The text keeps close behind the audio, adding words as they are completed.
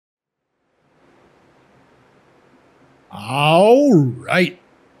All right.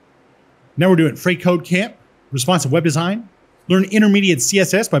 Now we're doing FreeCodeCamp, responsive web design, learn intermediate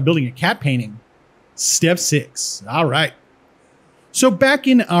CSS by building a cat painting. Step 6. All right. So back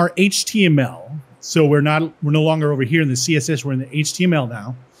in our HTML, so we're no longer over here in the CSS, we're in the HTML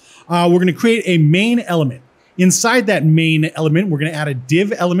now. We're going to create a main element. Inside that main element, we're going to add a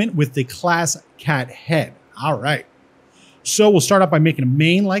div element with the class cat head. All right. So we'll start off by making a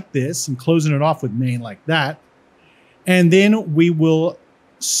main like this and closing it off with main like that. And then we will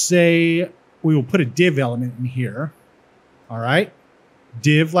put a div element in here. All right.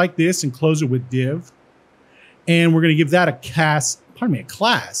 Div like this and close it with div. And we're going to give that a class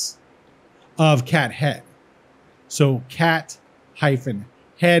of cat head. So cat hyphen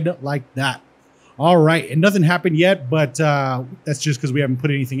head like that. All right. And nothing happened yet, but that's just because we haven't put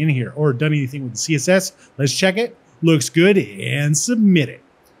anything in here or done anything with the CSS. Let's check it. Looks good and submit it.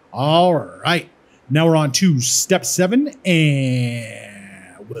 All right. Now we're on to step 7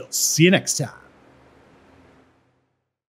 and we'll see you next time.